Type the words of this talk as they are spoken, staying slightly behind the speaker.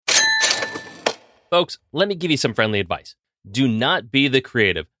Folks, let me give you some friendly advice. Do not be the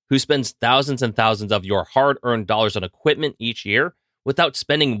creative who spends thousands and thousands of your hard-earned dollars on equipment each year without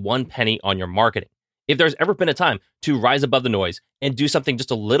spending one penny on your marketing. If there's ever been a time to rise above the noise and do something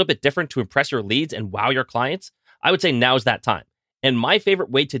just a little bit different to impress your leads and wow your clients, I would say now's that time. And my favorite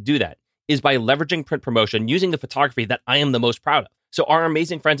way to do that is by leveraging print promotion using the photography that I am the most proud of. So our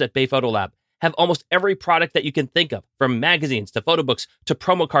amazing friends at Bay Photo Lab have almost every product that you can think of, from magazines to photo books to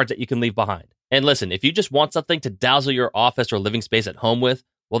promo cards that you can leave behind. And listen, if you just want something to dazzle your office or living space at home with,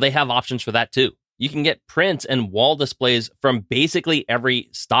 well, they have options for that too. You can get prints and wall displays from basically every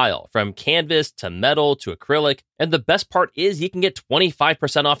style, from canvas to metal to acrylic. And the best part is you can get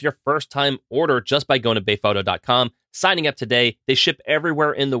 25% off your first time order just by going to bayphoto.com, signing up today. They ship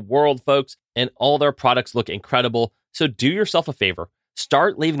everywhere in the world, folks, and all their products look incredible. So do yourself a favor,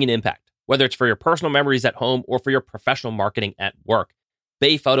 start leaving an impact, whether it's for your personal memories at home or for your professional marketing at work.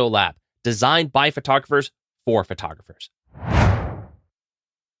 Bay Photo Lab, designed by photographers for photographers.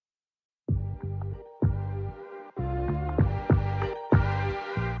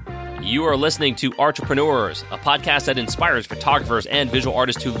 You are listening to Entrepreneurs, a podcast that inspires photographers and visual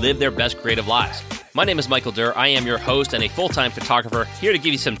artists to live their best creative lives. My name is Michael Durr. I am your host and a full-time photographer, here to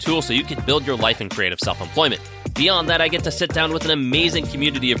give you some tools so you can build your life in creative self-employment. Beyond that, I get to sit down with an amazing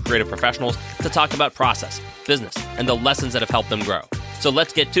community of creative professionals to talk about process, business, and the lessons that have helped them grow. So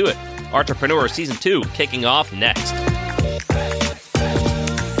let's get to it. Entrepreneur Season 2 kicking off next.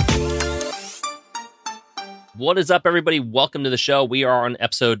 What is up, everybody? Welcome to the show. We are on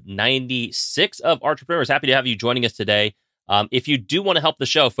episode 96 of Entrepreneurs. Happy to have you joining us today. If you do want to help the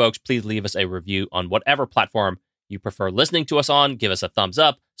show, folks, please leave us a review on whatever platform you prefer listening to us on. Give us a thumbs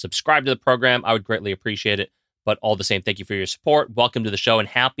up, subscribe to the program. I would greatly appreciate it. But all the same, thank you for your support. Welcome to the show and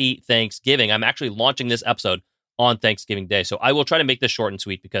happy Thanksgiving. I'm actually launching this episode on Thanksgiving Day. So I will try to make this short and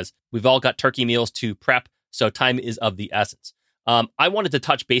sweet because we've all got turkey meals to prep. So time is of the essence. I wanted to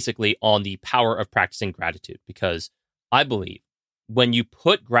touch basically on the power of practicing gratitude, because I believe when you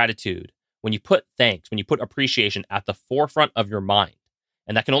put gratitude, when you put thanks, when you put appreciation at the forefront of your mind,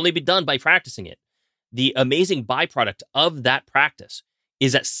 and that can only be done by practicing it, the amazing byproduct of that practice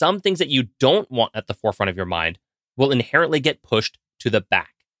is that some things that you don't want at the forefront of your mind will inherently get pushed to the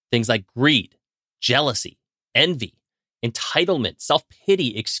back. Things like greed, jealousy, envy, entitlement,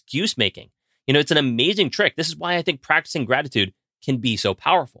 self-pity, excuse-making. You know, it's an amazing trick. This is why I think practicing gratitude can be so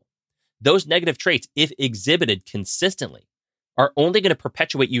powerful. Those negative traits, if exhibited consistently, are only going to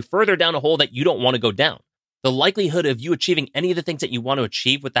perpetuate you further down a hole that you don't want to go down. The likelihood of you achieving any of the things that you want to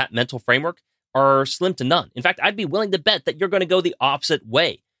achieve with that mental framework are slim to none. In fact, I'd be willing to bet that you're going to go the opposite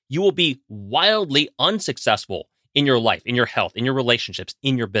way. You will be wildly unsuccessful in your life, in your health, in your relationships,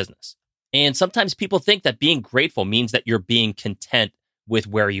 in your business. And sometimes people think that being grateful means that you're being content with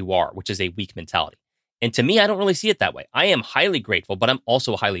where you are, which is a weak mentality. And to me, I don't really see it that way. I am highly grateful, but I'm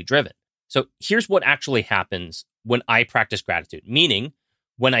also highly driven. So here's what actually happens when I practice gratitude, meaning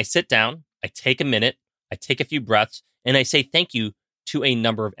when I sit down, I take a minute, I take a few breaths, and I say thank you to a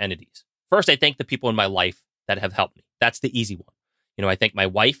number of entities. First, I thank the people in my life that have helped me. That's the easy one. You know, I thank my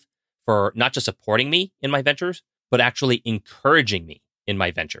wife for not just supporting me in my ventures, but actually encouraging me in my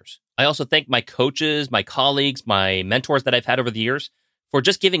ventures. I also thank my coaches, my colleagues, my mentors that I've had over the years for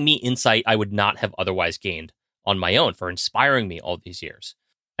just giving me insight I would not have otherwise gained on my own, for inspiring me all these years.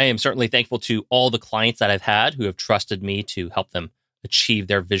 I am certainly thankful to all the clients that I've had who have trusted me to help them achieve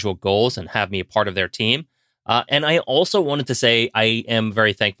their visual goals and have me a part of their team. And I also wanted to say I am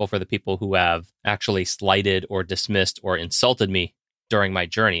very thankful for the people who have actually slighted or dismissed or insulted me during my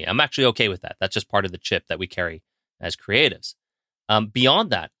journey. I'm actually okay with that. That's just part of the chip that we carry as creatives. Beyond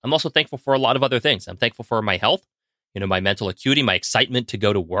that, I'm also thankful for a lot of other things. I'm thankful for my health, my mental acuity, my excitement to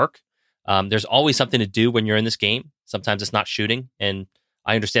go to work. There's always something to do when you're in this game. Sometimes it's not shooting. And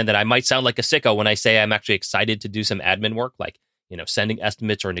I understand that I might sound like a sicko when I say I'm actually excited to do some admin work, like, sending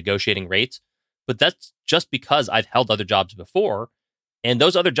estimates or negotiating rates. But that's just because I've held other jobs before, and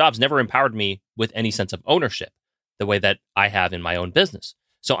those other jobs never empowered me with any sense of ownership the way that I have in my own business.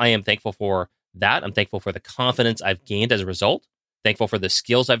 So I am thankful for that. I'm thankful for the confidence I've gained as a result, thankful for the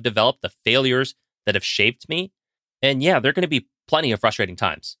skills I've developed, the failures that have shaped me. And yeah, there are going to be plenty of frustrating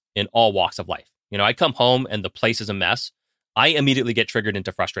times in all walks of life. I come home and the place is a mess. I immediately get triggered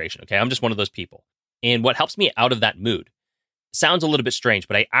into frustration. Okay. I'm just one of those people. And what helps me out of that mood sounds a little bit strange,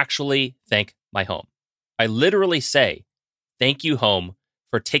 but I actually thank my home. I literally say, thank you, home,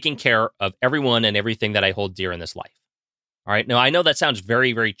 for taking care of everyone and everything that I hold dear in this life. All right. Now, I know that sounds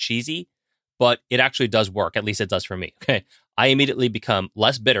very, very cheesy, but it actually does work. At least it does for me. Okay. I immediately become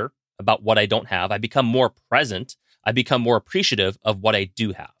less bitter about what I don't have. I become more present. I become more appreciative of what I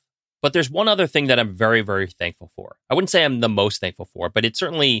do have. But there's one other thing that I'm very, very thankful for. I wouldn't say I'm the most thankful for, but it's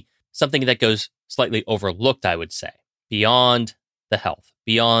certainly something that goes slightly overlooked, I would say, beyond the health,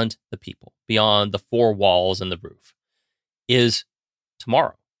 beyond the people, beyond the four walls and the roof, is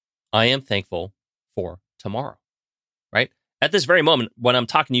tomorrow. I am thankful for tomorrow, right? At this very moment, when I'm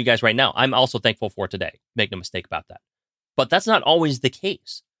talking to you guys right now, I'm also thankful for today. Make no mistake about that. But that's not always the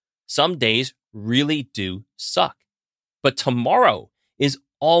case. Some days really do suck. But tomorrow is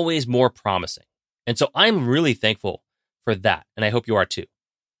always more promising. And so I'm really thankful for that. And I hope you are too.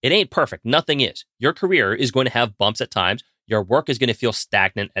 It ain't perfect. Nothing is. Your career is going to have bumps at times. Your work is going to feel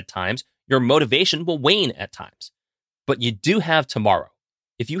stagnant at times. Your motivation will wane at times. But you do have tomorrow.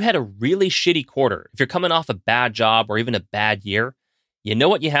 If you had a really shitty quarter, if you're coming off a bad job or even a bad year, you know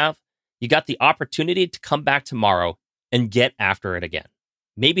what you have? You got the opportunity to come back tomorrow and get after it again.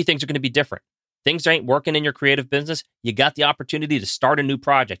 Maybe things are going to be different. Things ain't working in your creative business. You got the opportunity to start a new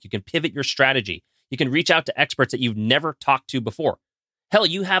project. You can pivot your strategy. You can reach out to experts that you've never talked to before. Hell,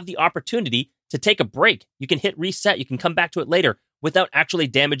 you have the opportunity to take a break. You can hit reset. You can come back to it later without actually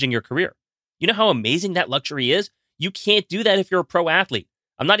damaging your career. You know how amazing that luxury is? You can't do that if you're a pro athlete.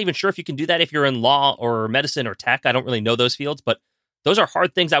 I'm not even sure if you can do that if you're in law or medicine or tech. I don't really know those fields, but those are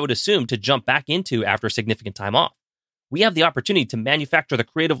hard things I would assume to jump back into after a significant time off. We have the opportunity to manufacture the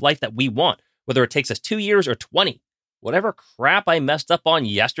creative life that we want, whether it takes us 2 years or 20. Whatever crap I messed up on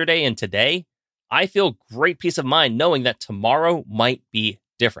yesterday and today, I feel great peace of mind knowing that tomorrow might be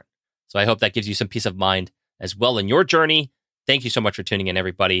different. So I hope that gives you some peace of mind as well in your journey. Thank you so much for tuning in,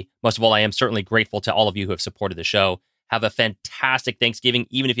 everybody. Most of all, I am certainly grateful to all of you who have supported the show. Have a fantastic Thanksgiving,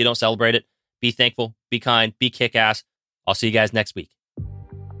 even if you don't celebrate it. Be thankful, be kind, be kick-ass. I'll see you guys next week.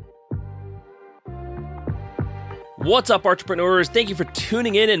 What's up, entrepreneurs? Thank you for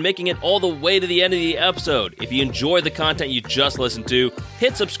tuning in and making it all the way to the end of the episode. If you enjoyed the content you just listened to,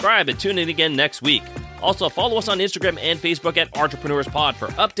 hit subscribe and tune in again next week. Also, follow us on Instagram and Facebook at Entrepreneurs Pod for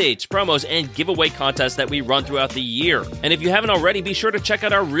updates, promos, and giveaway contests that we run throughout the year. And if you haven't already, be sure to check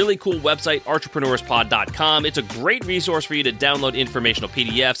out our really cool website, entrepreneurspod.com. It's a great resource for you to download informational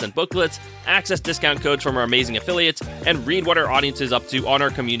PDFs and booklets, access discount codes from our amazing affiliates, and read what our audience is up to on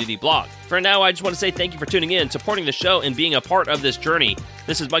our community blog. For now, I just want to say thank you for tuning in, supporting the show, and being a part of this journey.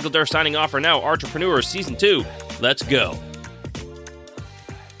 This is Michael Durr signing off for now. Entrepreneurs Season 2. Let's go.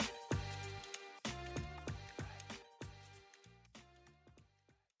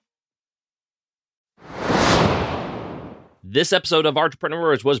 This episode of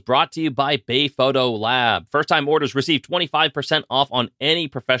Entrepreneurs was brought to you by Bay Photo Lab. First-time orders receive 25% off on any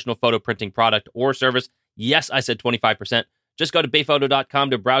professional photo printing product or service. Yes, I said 25%. Just go to bayphoto.com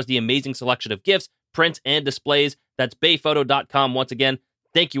to browse the amazing selection of gifts, prints, and displays. That's bayphoto.com. Once again,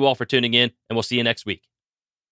 thank you all for tuning in, and we'll see you next week.